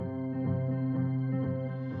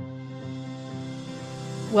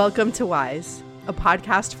Welcome to Wise, a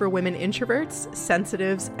podcast for women introverts,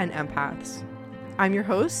 sensitives, and empaths. I'm your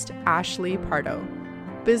host, Ashley Pardo,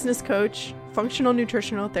 business coach, functional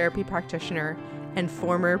nutritional therapy practitioner, and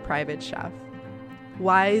former private chef.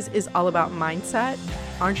 Wise is all about mindset,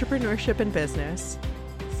 entrepreneurship and business,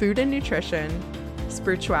 food and nutrition,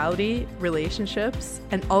 spirituality, relationships,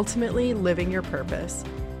 and ultimately living your purpose,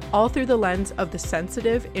 all through the lens of the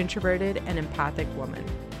sensitive, introverted, and empathic woman.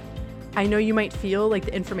 I know you might feel like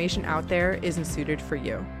the information out there isn't suited for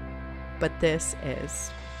you, but this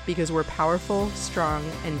is, because we're powerful, strong,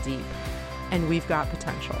 and deep, and we've got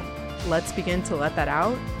potential. Let's begin to let that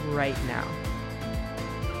out right now.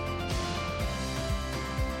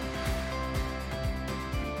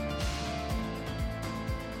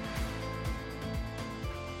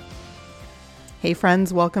 Hey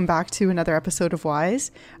friends, welcome back to another episode of Wise.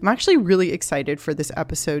 I'm actually really excited for this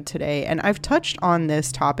episode today, and I've touched on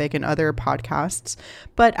this topic in other podcasts,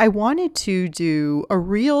 but I wanted to do a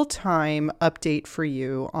real-time update for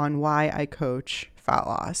you on why I coach fat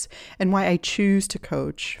loss and why I choose to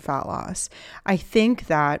coach fat loss. I think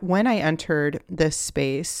that when I entered this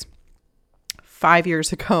space 5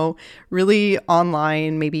 years ago, really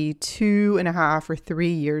online, maybe 2.5 or 3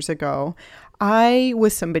 years ago, I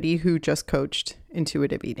was somebody who just coached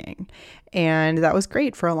intuitive eating, and that was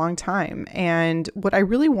great for a long time. And what I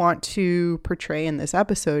really want to portray in this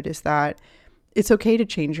episode is that it's okay to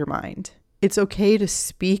change your mind. It's okay to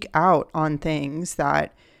speak out on things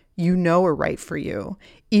that you know are right for you,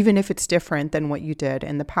 even if it's different than what you did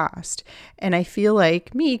in the past. And I feel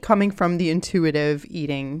like me coming from the intuitive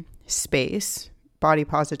eating space, body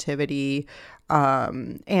positivity,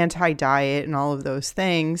 anti-diet, and all of those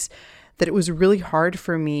things, that it was really hard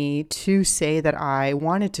for me to say that I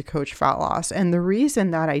wanted to coach fat loss. And the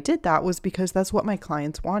reason that I did that was because that's what my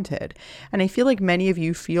clients wanted. And I feel like many of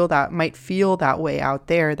you might feel that way out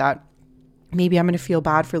there, that maybe I'm going to feel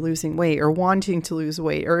bad for losing weight or wanting to lose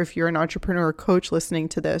weight. Or if you're an entrepreneur or coach listening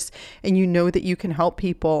to this and you know that you can help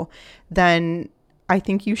people, then I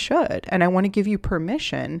think you should. And I want to give you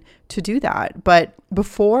permission to do that. But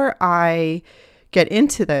before I get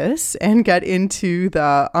into this and get into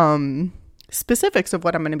the specifics of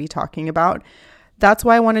what I'm going to be talking about, that's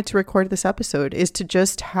why I wanted to record this episode, is to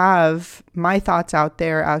just have my thoughts out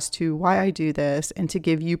there as to why I do this and to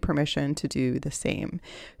give you permission to do the same.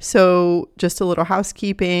 So just a little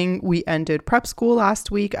housekeeping. We ended prep school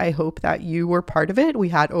last week. I hope that you were part of it. We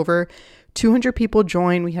had over 200 people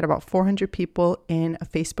join. We had about 400 people in a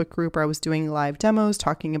Facebook group where I was doing live demos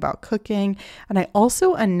talking about cooking. And I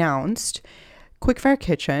also announced Quickfire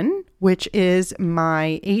Kitchen, which is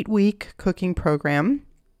my 8-week cooking program.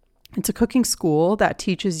 It's a cooking school that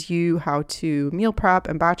teaches you how to meal prep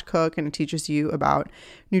and batch cook, and it teaches you about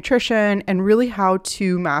nutrition and really how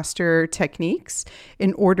to master techniques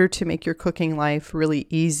in order to make your cooking life really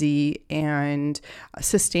easy and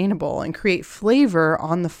sustainable and create flavor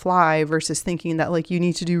on the fly versus thinking that like you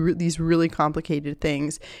need to do these really complicated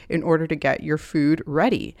things in order to get your food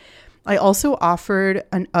ready. I also offered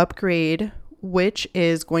an upgrade, which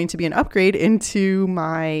is going to be an upgrade into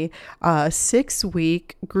my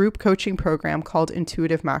 6-week group coaching program called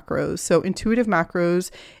Intuitive Macros. So Intuitive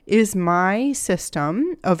Macros is my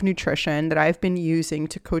system of nutrition that I've been using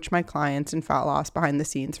to coach my clients in fat loss behind the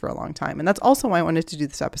scenes for a long time. And that's also why I wanted to do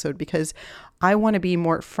this episode, because I want to be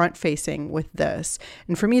more front facing with this.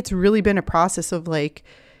 And for me, it's really been a process of like,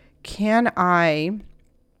 can I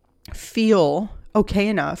feel okay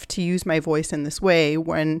enough to use my voice in this way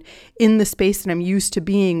when in the space that I'm used to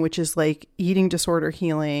being, which is like eating disorder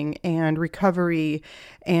healing and recovery,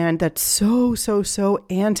 and that's so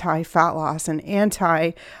anti-fat loss and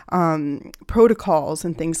anti protocols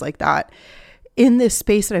and things like that. In this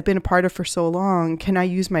space that I've been a part of for so long, can I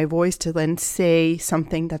use my voice to then say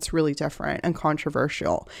something that's really different and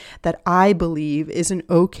controversial that I believe is an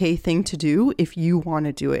okay thing to do if you want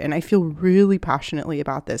to do it? And I feel really passionately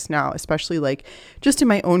about this now, especially like just in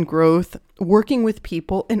my own growth, working with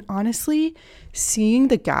people, and honestly, seeing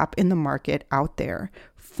the gap in the market out there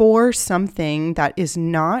for something that is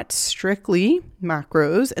not strictly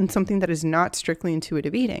macros and something that is not strictly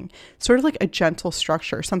intuitive eating. Sort of like a gentle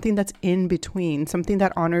structure, something that's in between, something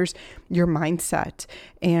that honors your mindset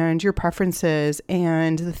and your preferences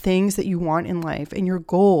and the things that you want in life and your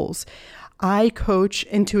goals. I coach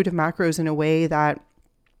intuitive macros in a way that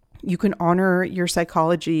you can honor your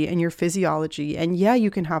psychology and your physiology. And yeah,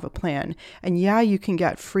 you can have a plan. And yeah, you can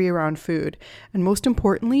get free around food. And most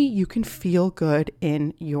importantly, you can feel good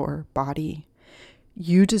in your body.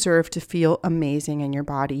 You deserve to feel amazing in your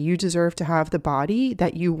body. You deserve to have the body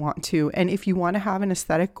that you want to. And if you want to have an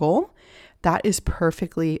aesthetic goal, That is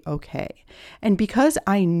perfectly okay. And because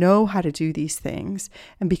I know how to do these things,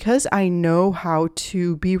 and because I know how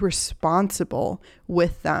to be responsible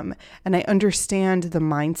with them, and I understand the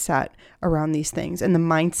mindset around these things and the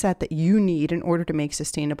mindset that you need in order to make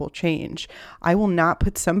sustainable change, I will not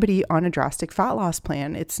put somebody on a drastic fat loss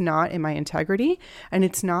plan. It's not in my integrity, and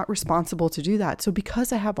it's not responsible to do that. So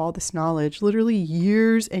because I have all this knowledge, literally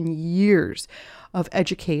years and years of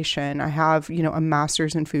education. I have, a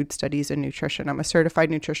master's in food studies and nutrition. I'm a certified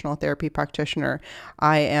nutritional therapy practitioner.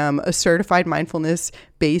 I am a certified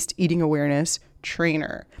mindfulness-based eating awareness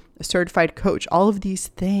trainer, a certified coach, all of these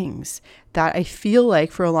things that I feel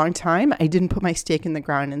like for a long time, I didn't put my stake in the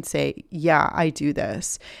ground and say, yeah, I do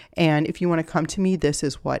this. And if you want to come to me, this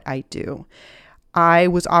is what I do. I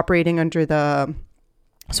was operating under the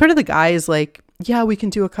guise like, yeah, we can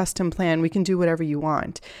do a custom plan. We can do whatever you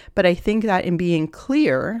want. But I think that in being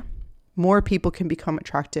clear, more people can become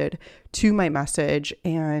attracted to my message.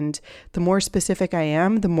 And the more specific I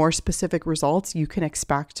am, the more specific results you can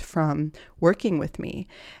expect from working with me.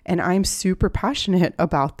 And I'm super passionate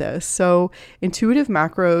about this. So Intuitive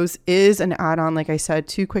Macros is an add-on, like I said,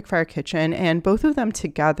 to Quickfire Kitchen, and both of them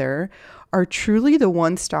together are truly the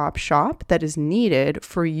one-stop shop that is needed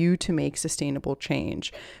for you to make sustainable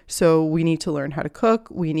change. So we need to learn how to cook.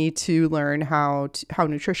 We need to learn how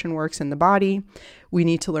nutrition works in the body. We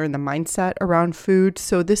need to learn the mindset around food.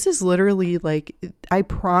 So this is literally like, I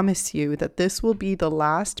promise you that this will be the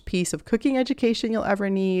last piece of cooking education you'll ever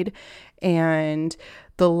need, and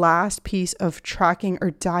the last piece of tracking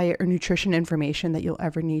or diet or nutrition information that you'll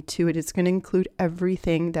ever need to. It is going to include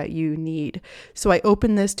everything that you need. So I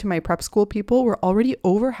open this to my prep school people. We're already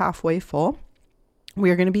over halfway full.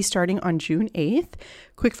 We are going to be starting on June 8th.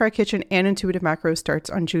 Quickfire Kitchen and Intuitive Macros starts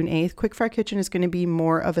on June 8th. Quickfire Kitchen is going to be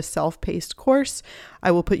more of a self-paced course.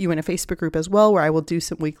 I will put you in a Facebook group as well where I will do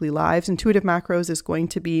some weekly lives. Intuitive Macros is going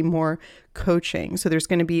to be more coaching. So there's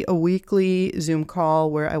going to be a weekly Zoom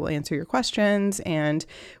call where I will answer your questions, and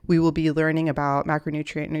we will be learning about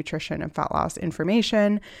macronutrient nutrition and fat loss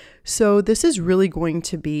information. So this is really going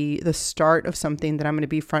to be the start of something that I'm going to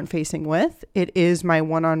be front-facing with. It is my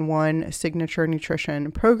one-on-one signature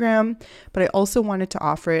nutrition program, but I also wanted to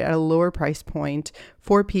offer it at a lower price point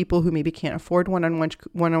for people who maybe can't afford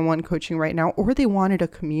one-on-one coaching right now, or they wanted a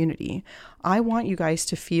community. I want you guys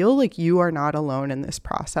to feel like you are not alone in this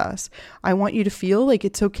process. I want you to feel like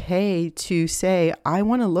it's okay to say, I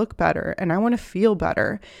want to look better and I want to feel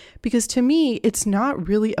better. Because to me, it's not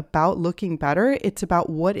really about looking better. It's about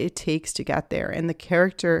what it takes to get there, and the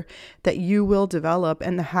character that you will develop,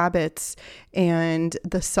 and the habits and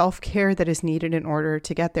the self-care that is needed in order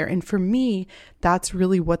to get there. And for me, that's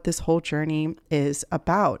really what this whole journey is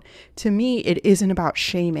about. To me, it isn't about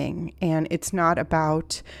shaming, and it's not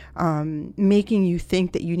about making you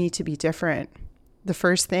think that you need to be different. The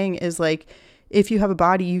first thing is like, if you have a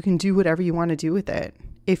body, you can do whatever you want to do with it.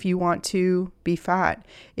 If you want to be fat,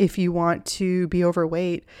 if you want to be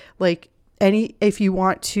overweight, if you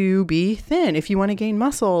want to be thin, if you want to gain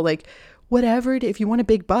muscle, whatever, if you want a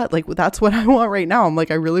big butt, that's what I want right now. I'm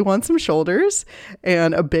like, I really want some shoulders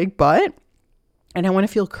and a big butt. And I want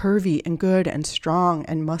to feel curvy and good and strong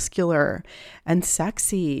and muscular and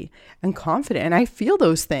sexy and confident. And I feel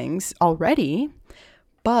those things already,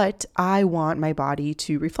 but I want my body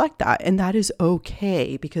to reflect that. And that is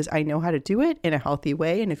okay, because I know how to do it in a healthy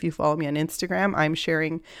way. And if you follow me on Instagram, I'm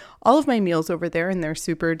sharing all of my meals over there, and they're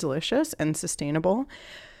super delicious and sustainable.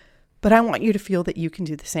 But I want you to feel that you can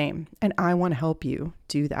do the same. And I want to help you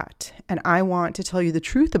do that. And I want to tell you the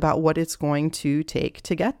truth about what it's going to take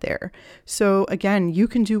to get there. So again, you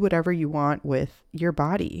can do whatever you want with your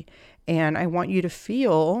body. And I want you to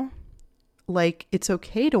feel like it's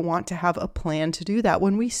okay to want to have a plan to do that.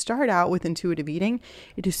 When we start out with intuitive eating,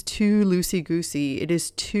 it is too loosey-goosey. It is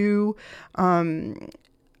too,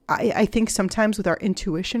 I think sometimes with our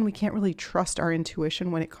intuition, we can't really trust our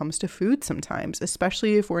intuition when it comes to food sometimes,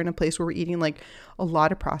 especially if we're in a place where we're eating a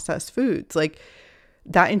lot of processed foods.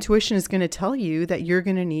 That intuition is going to tell you that you're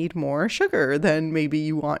going to need more sugar than maybe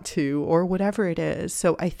you want to, or whatever it is.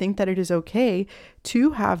 So I think that it is okay to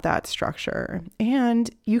have that structure, and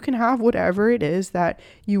you can have whatever it is that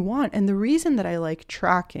you want. And the reason that I like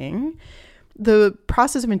tracking, the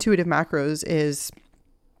process of Intuitive Macros is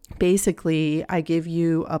basically I give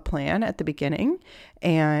you a plan at the beginning,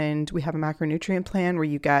 and we have a macronutrient plan where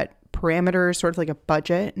you get parameters, sort of like a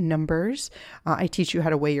budget, numbers. I teach you how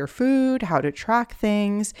to weigh your food, how to track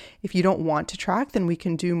things. If you don't want to track, then we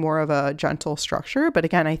can do more of a gentle structure. But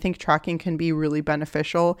again, I think tracking can be really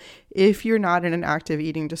beneficial if you're not in an active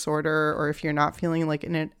eating disorder, or if you're not feeling like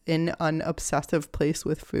in an obsessive place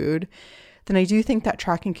with food. then I do think that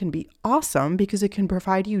tracking can be awesome because it can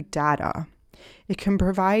provide you data. It can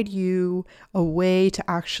provide you a way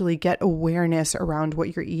to actually get awareness around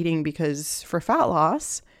what you're eating, because for fat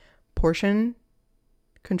loss, portion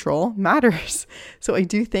control matters. So I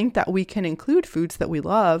do think that we can include foods that we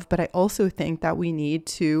love, but I also think that we need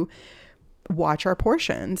to watch our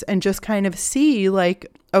portions and just kind of see like,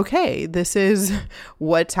 okay, this is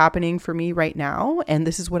what's happening for me right now, and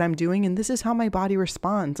this is what I'm doing, and this is how my body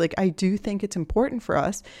responds. Like, I do think it's important for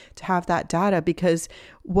us to have that data, because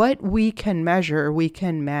what we can measure, we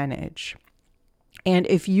can manage. And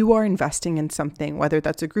if you are investing in something, whether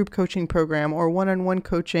that's a group coaching program or one-on-one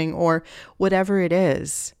coaching or whatever it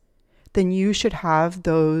is, then you should have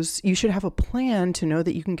a plan to know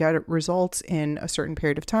that you can get results in a certain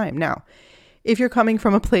period of time. Now, if you're coming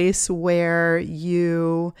from a place where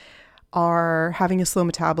you are having a slow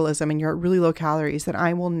metabolism and you're at really low calories, then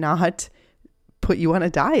I will not put you on a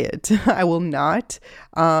diet. I will not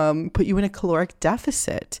put you in a caloric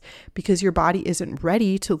deficit, because your body isn't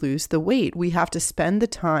ready to lose the weight. We have to spend the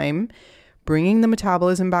time bringing the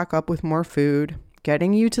metabolism back up with more food,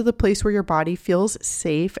 getting you to the place where your body feels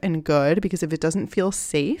safe and good, because if it doesn't feel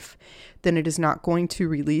safe, then it is not going to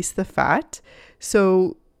release the fat.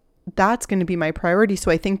 So that's going to be my priority.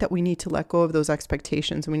 So I think that we need to let go of those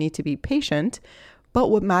expectations. We need to be patient, but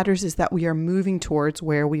what matters is that we are moving towards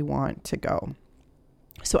where we want to go.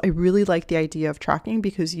 So I really like the idea of tracking,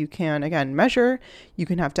 because you can, again, measure, you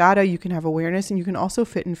can have data, you can have awareness, and you can also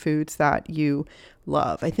fit in foods that you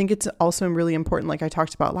love. I think it's also really important, like I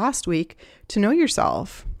talked about last week, to know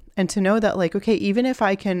yourself and to know that, like, okay, even if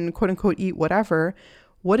I can quote unquote eat whatever,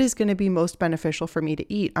 what is going to be most beneficial for me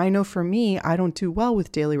to eat? I know for me, I don't do well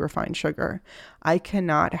with daily refined sugar. I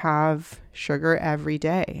cannot have sugar every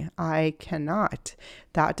day. I cannot.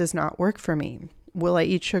 That does not work for me. Will I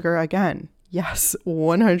eat sugar again? Yes,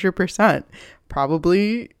 100%.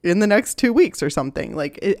 Probably in the next 2 weeks or something.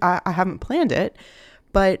 I haven't planned it,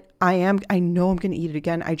 but I know I'm going to eat it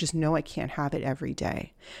again. I just know I can't have it every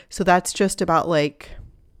day. So that's just about like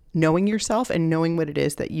knowing yourself and knowing what it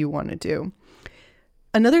is that you want to do.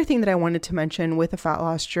 Another thing that I wanted to mention with a fat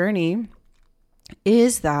loss journey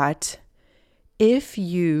is that if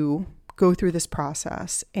you go through this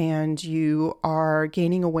process and you are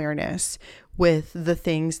gaining awareness with the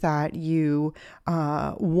things that you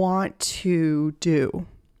want to do,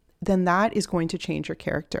 then that is going to change your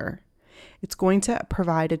character. It's going to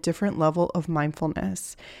provide a different level of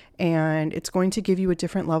mindfulness, and it's going to give you a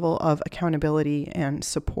different level of accountability and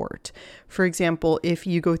support. For example, if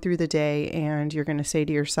you go through the day and you're going to say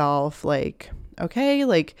to yourself, like, okay,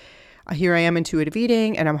 like, here I am, intuitive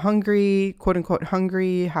eating, and I'm hungry, quote unquote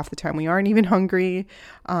hungry. Half the time we aren't even hungry.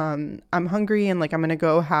 I'm hungry, and like, I'm going to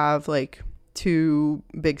go have like 2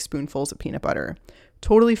 big spoonfuls of peanut butter.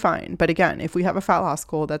 Totally fine. But again, if we have a fat loss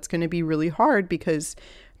goal, that's going to be really hard, because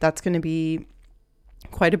that's going to be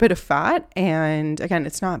quite a bit of fat. And again,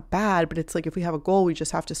 it's not bad, but it's like, if we have a goal, we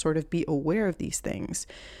just have to sort of be aware of these things.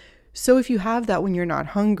 So if you have that when you're not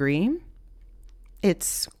hungry,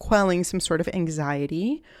 it's quelling some sort of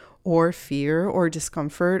anxiety or fear or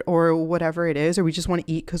discomfort or whatever it is, or we just want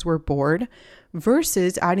to eat because we're bored,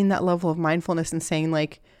 versus adding that level of mindfulness and saying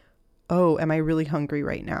like, oh, am I really hungry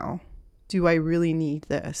right now? Do I really need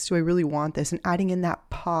this? Do I really want this? And adding in that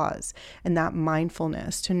pause and that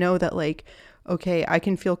mindfulness to know that like, okay, I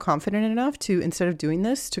can feel confident enough to, instead of doing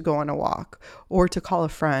this, to go on a walk or to call a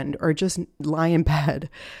friend or just lie in bed.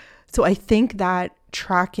 So I think that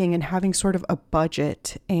tracking and having sort of a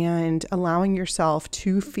budget and allowing yourself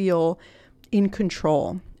to feel in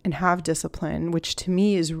control and have discipline, which to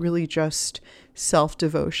me is really just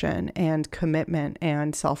self-devotion and commitment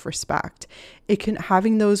and self-respect.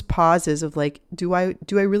 Having those pauses of like, do I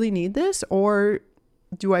really need this, or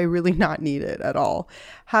do I really not need it at all?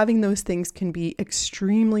 Having those things can be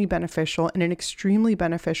extremely beneficial and an extremely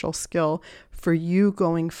beneficial skill for you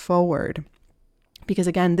going forward. Because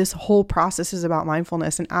again, this whole process is about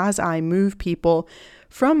mindfulness. And as I move people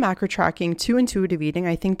from macro tracking to intuitive eating,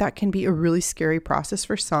 I think that can be a really scary process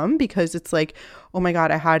for some, because it's like, oh my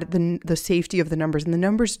God, I had the safety of the numbers, and the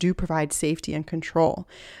numbers do provide safety and control,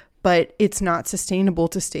 but it's not sustainable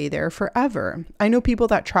to stay there forever. I know people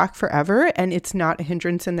that track forever and it's not a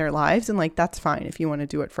hindrance in their lives, and like, that's fine if you want to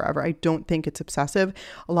do it forever. I don't think it's obsessive.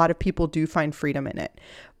 A lot of people do find freedom in it.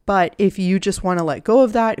 But if you just want to let go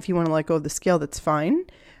of that, if you want to let go of the scale, that's fine.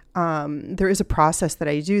 There is a process that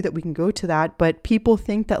I do that we can go to that, but people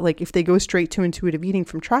think that like if they go straight to intuitive eating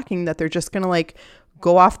from tracking, that they're just going to like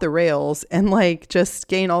go off the rails and like just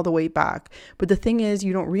gain all the weight back. But the thing is,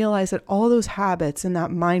 you don't realize that all those habits and that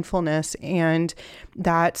mindfulness and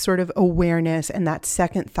that sort of awareness and that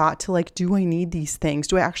second thought to like, do I need these things?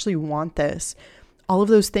 Do I actually want this? All of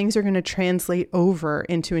those things are going to translate over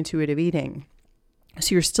into intuitive eating.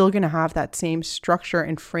 So you're still going to have that same structure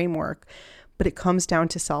and framework, but it comes down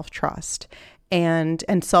to self-trust and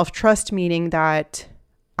self-trust, meaning that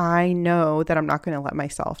I know that I'm not going to let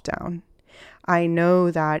myself down. I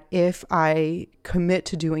know that if I commit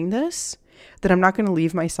to doing this, that I'm not going to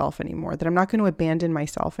leave myself anymore, that I'm not going to abandon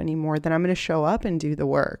myself anymore, that I'm going to show up and do the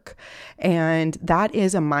work. And that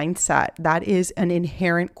is a mindset. That is an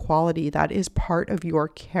inherent quality. That is part of your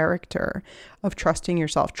character of trusting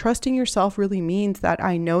yourself. Trusting yourself really means that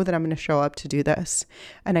I know that I'm going to show up to do this.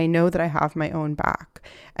 And I know that I have my own back.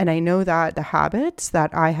 And I know that the habits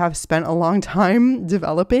that I have spent a long time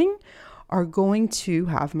developing are going to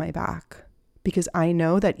have my back. Because I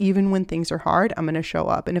know that even when things are hard, I'm going to show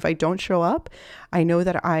up. And if I don't show up, I know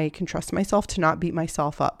that I can trust myself to not beat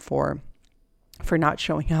myself up for not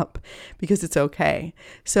showing up, because it's okay.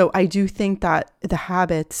 So I do think that the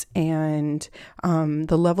habits and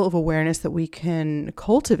the level of awareness that we can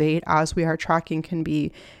cultivate as we are tracking can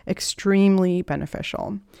be extremely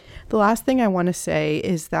beneficial. The last thing I want to say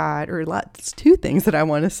is that, two things that I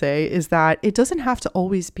want to say is that it doesn't have to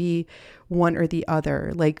always be one or the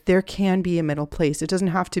other. Like there can be a middle place. It doesn't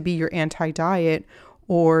have to be your anti-diet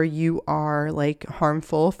or you are like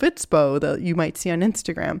harmful Fitspo that you might see on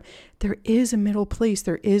Instagram. There is a middle place.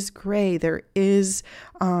 There is gray. There is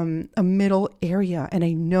a middle area. And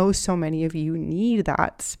I know so many of you need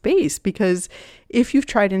that space, because if you've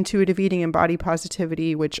tried intuitive eating and body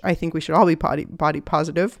positivity, which I think we should all be body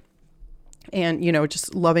positive, and, you know,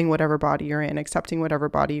 just loving whatever body you're in, accepting whatever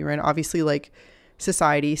body you're in. Obviously, like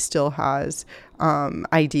society still has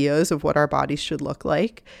ideas of what our bodies should look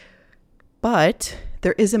like. But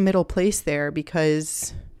there is a middle place there,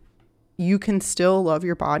 because you can still love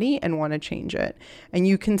your body and want to change it. And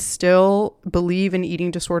you can still believe in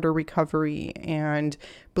eating disorder recovery and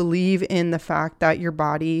believe in the fact that your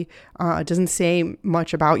body doesn't say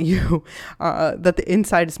much about you, that the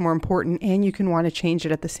inside is more important, and you can want to change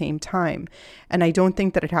it at the same time. And I don't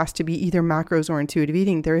think that it has to be either macros or intuitive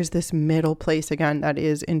eating. There is this middle place, again, that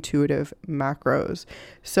is intuitive macros.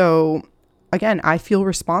 So again, I feel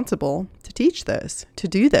responsible to teach this, to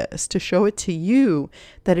do this, to show it to you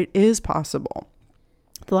that it is possible.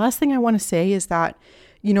 The last thing I want to say is that,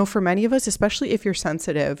 you know, for many of us, especially if you're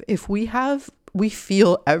sensitive, if we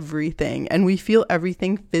feel everything, and we feel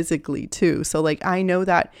everything physically too. So like, I know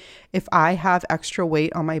that if I have extra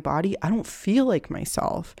weight on my body, I don't feel like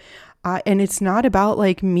myself. And it's not about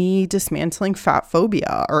like me dismantling fat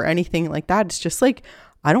phobia or anything like that. It's just like,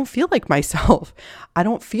 I don't feel like myself. I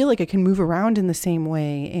don't feel like I can move around in the same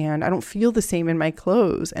way, and I don't feel the same in my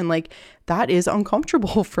clothes. And like, that is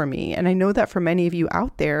uncomfortable for me. And I know that for many of you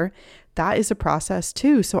out there, that is a process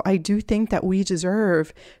too. So I do think that we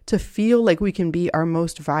deserve to feel like we can be our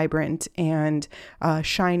most vibrant and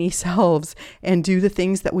shiny selves and do the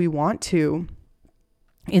things that we want to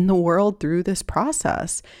in the world through this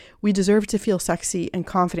process. We deserve to feel sexy and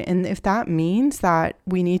confident. And if that means that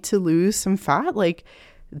we need to lose some fat, like,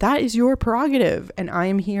 that is your prerogative. And I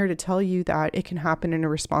am here to tell you that it can happen in a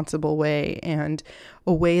responsible way, and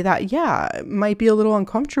a way that, might be a little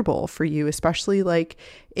uncomfortable for you, especially like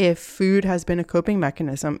if food has been a coping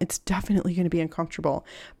mechanism. It's definitely going to be uncomfortable.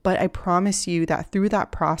 But I promise you that through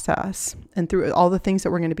that process and through all the things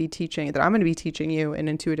that we're going to be teaching, that I'm going to be teaching you in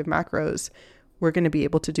Intuitive Macros, we're going to be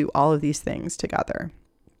able to do all of these things together.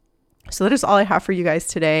 So that is all I have for you guys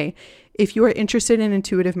today. If you are interested in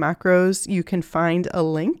Intuitive Macros, you can find a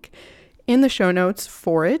link in the show notes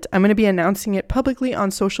for it. I'm going to be announcing it publicly on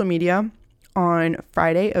social media on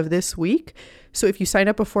Friday of this week. So if you sign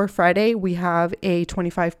up before Friday, we have a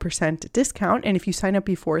 25% discount. And if you sign up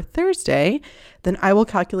before Thursday, then I will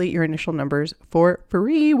calculate your initial numbers for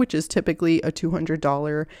free, which is typically a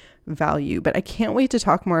 $200 value. But I can't wait to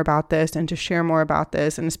talk more about this and to share more about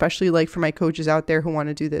this. And especially like for my coaches out there who want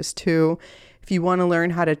to do this too. If you want to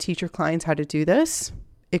learn how to teach your clients how to do this,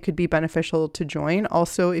 it could be beneficial to join.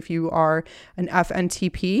 Also, if you are an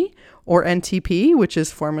FNTP or NTP, which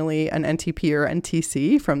is formerly an NTP or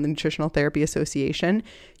NTC from the Nutritional Therapy Association,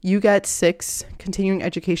 you get 6 continuing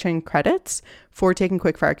education credits for taking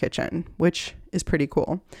Quickfire Kitchen, which is pretty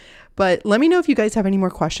cool. But let me know if you guys have any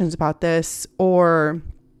more questions about this, or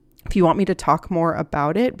if you want me to talk more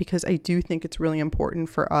about it, because I do think it's really important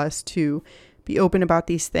for us to be open about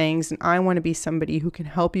these things. And I want to be somebody who can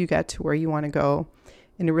help you get to where you want to go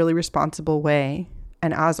in a really responsible way.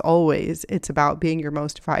 And as always, it's about being your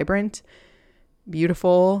most vibrant,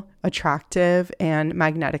 beautiful, attractive, and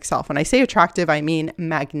magnetic self. When I say attractive, I mean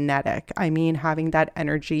magnetic. I mean having that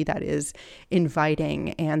energy that is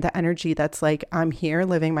inviting and the energy that's like, I'm here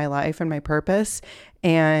living my life and my purpose,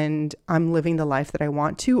 and I'm living the life that I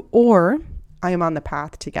want to, or I am on the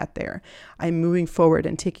path to get there. I'm moving forward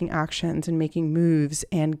and taking actions and making moves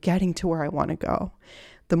and getting to where I want to go.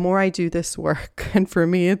 The more I do this work, and for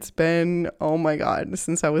me, it's been, oh my God,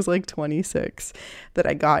 since I was like 26 that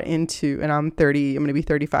I got into, and I'm 30, I'm going to be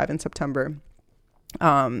 35 in September.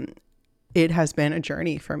 It has been a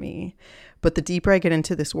journey for me. But the deeper I get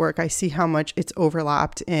into this work, I see how much it's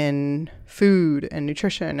overlapped in food and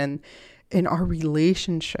nutrition and in our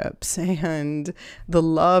relationships and the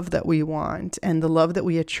love that we want and the love that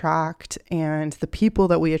we attract and the people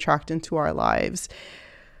that we attract into our lives.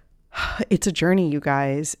 It's a journey, you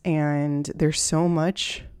guys, and there's so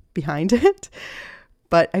much behind it,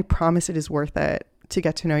 but I promise it is worth it to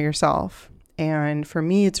get to know yourself. And for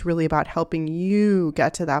me, it's really about helping you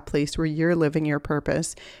get to that place where you're living your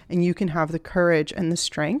purpose and you can have the courage and the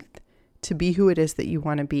strength to be who it is that you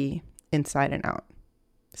want to be inside and out.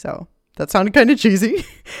 So that sounded kind of cheesy.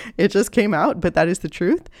 It just came out, but that is the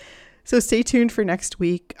truth. So stay tuned for next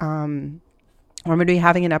week. I'm going to be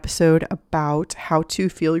having an episode about how to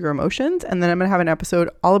feel your emotions. And then I'm going to have an episode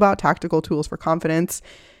all about tactical tools for confidence.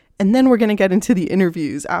 And then we're going to get into the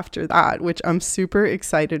interviews after that, which I'm super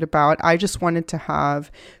excited about. I just wanted to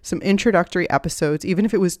have some introductory episodes, even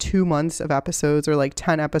if it was 2 months of episodes or like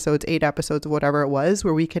 10 episodes, 8 episodes, whatever it was,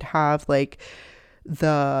 where we could have like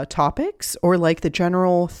the topics or like the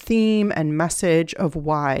general theme and message of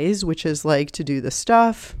WISE, which is like to do the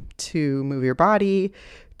stuff, to move your body,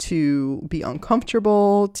 to be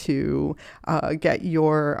uncomfortable, to get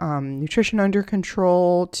your nutrition under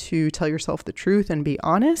control, to tell yourself the truth and be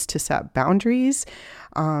honest, to set boundaries,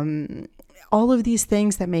 all of these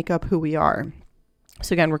things that make up who we are.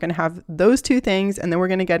 So again, we're going to have those 2 things, and then we're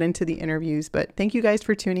going to get into the interviews. But thank you guys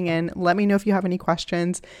for tuning in. Let me know if you have any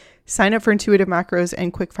questions. Sign up for Intuitive Macros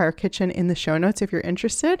and Quickfire Kitchen in the show notes if you're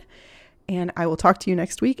interested. And I will talk to you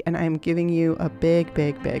next week, and I'm giving you a big,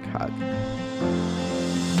 big, big hug.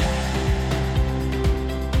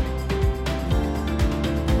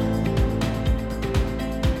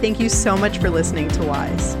 Thank you so much for listening to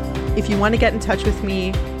WISE. If you want to get in touch with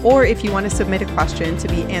me, or if you want to submit a question to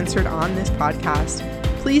be answered on this podcast,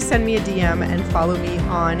 please send me a DM and follow me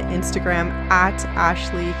on Instagram at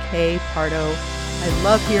Ashley K. Pardo. I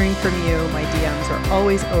love hearing from you. My DMs are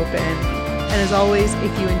always open. And as always,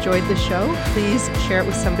 if you enjoyed the show, please share it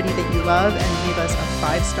with somebody that you love and leave us a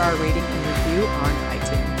 5-star rating and review on